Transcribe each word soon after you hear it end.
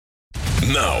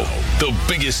Now, the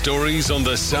biggest stories on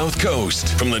the South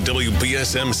Coast from the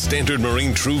WBSM Standard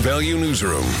Marine True Value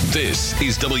Newsroom. This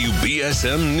is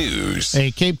WBSM News.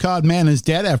 A Cape Cod man is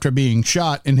dead after being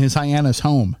shot in his Hyannis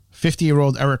home.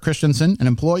 50-year-old Eric Christensen, an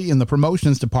employee in the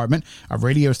promotions department of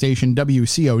radio station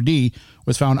WCOD,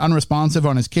 was found unresponsive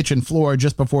on his kitchen floor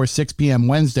just before 6 p.m.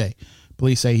 Wednesday.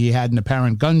 Police say he had an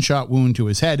apparent gunshot wound to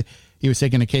his head. He was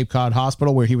taken to Cape Cod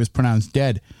Hospital, where he was pronounced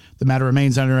dead. The matter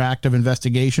remains under active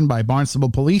investigation by Barnstable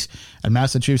Police and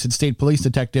Massachusetts State Police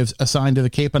detectives assigned to the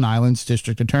Cape and Islands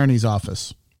District Attorney's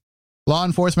Office. Law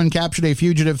enforcement captured a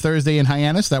fugitive Thursday in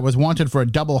Hyannis that was wanted for a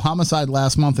double homicide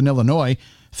last month in Illinois.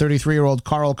 33-year-old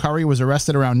Carl Curry was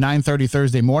arrested around 9:30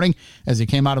 Thursday morning as he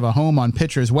came out of a home on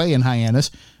Pitcher's Way in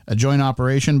Hyannis. A joint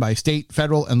operation by state,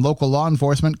 federal, and local law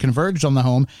enforcement converged on the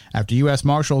home after U.S.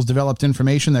 Marshals developed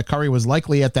information that Curry was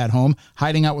likely at that home,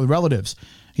 hiding out with relatives.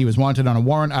 He was wanted on a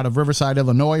warrant out of Riverside,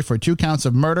 Illinois, for 2 counts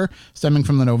of murder stemming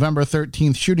from the November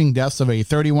 13th shooting deaths of a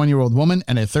 31-year-old woman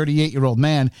and a 38-year-old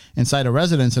man inside a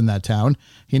residence in that town.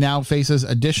 He now faces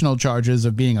additional charges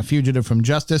of being a fugitive from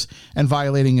justice and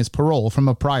violating his parole from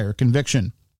a prior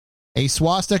conviction. A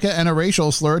swastika and a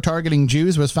racial slur targeting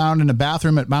Jews was found in a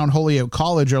bathroom at Mount Holyoke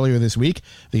College earlier this week,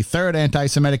 the third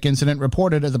anti-Semitic incident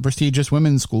reported at the prestigious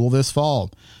women's school this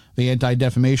fall. The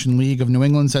Anti-Defamation League of New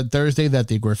England said Thursday that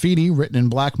the graffiti, written in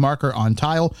black marker on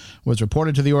tile, was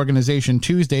reported to the organization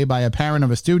Tuesday by a parent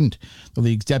of a student. The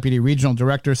league's deputy regional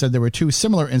director said there were 2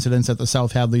 similar incidents at the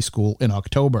South Hadley School in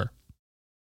October.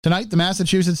 Tonight, the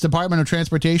Massachusetts Department of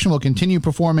Transportation will continue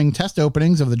performing test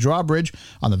openings of the drawbridge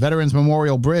on the Veterans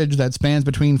Memorial Bridge that spans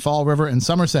between Fall River and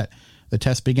Somerset. The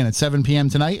tests begin at 7 p.m.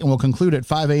 tonight and will conclude at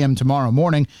 5 a.m. tomorrow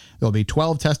morning. There will be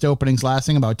 12 test openings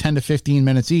lasting about 10 to 15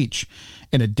 minutes each.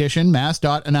 In addition,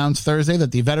 MassDOT announced Thursday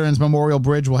that the Veterans Memorial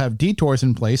Bridge will have detours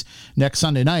in place next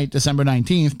Sunday night, December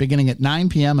 19th, beginning at 9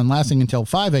 p.m. and lasting until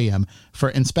 5 a.m. for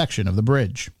inspection of the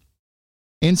bridge.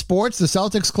 In sports, the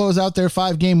Celtics close out their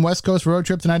 5-game West Coast road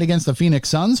trip tonight against the Phoenix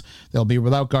Suns. They'll be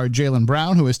without guard Jaylen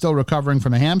Brown, who is still recovering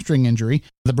from a hamstring injury.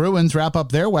 The Bruins wrap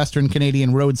up their Western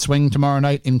Canadian road swing tomorrow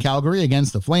night in Calgary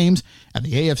against the Flames, and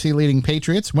the AFC-leading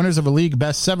Patriots, winners of a league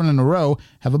best 7 in a row,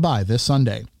 have a bye this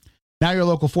Sunday. Now your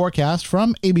local forecast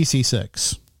from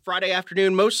ABC6. Friday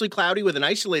afternoon, mostly cloudy with an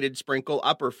isolated sprinkle,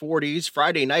 upper 40s.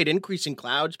 Friday night, increasing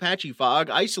clouds, patchy fog,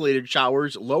 isolated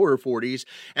showers, lower 40s.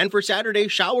 And for Saturday,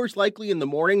 showers likely in the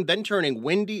morning, then turning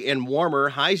windy and warmer,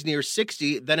 highs near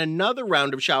 60. Then another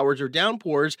round of showers or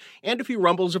downpours and a few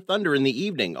rumbles of thunder in the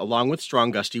evening, along with strong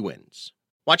gusty winds.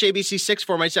 Watch ABC6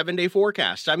 for my 7-day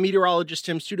forecast. I'm meteorologist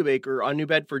Tim Studebaker on New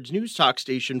Bedford's News Talk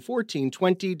Station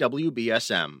 1420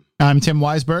 WBSM. I'm Tim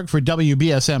Weisberg for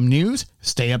WBSM News.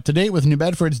 Stay up to date with New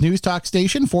Bedford's News Talk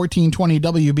Station 1420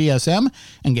 WBSM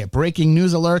and get breaking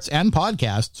news alerts and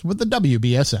podcasts with the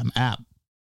WBSM app.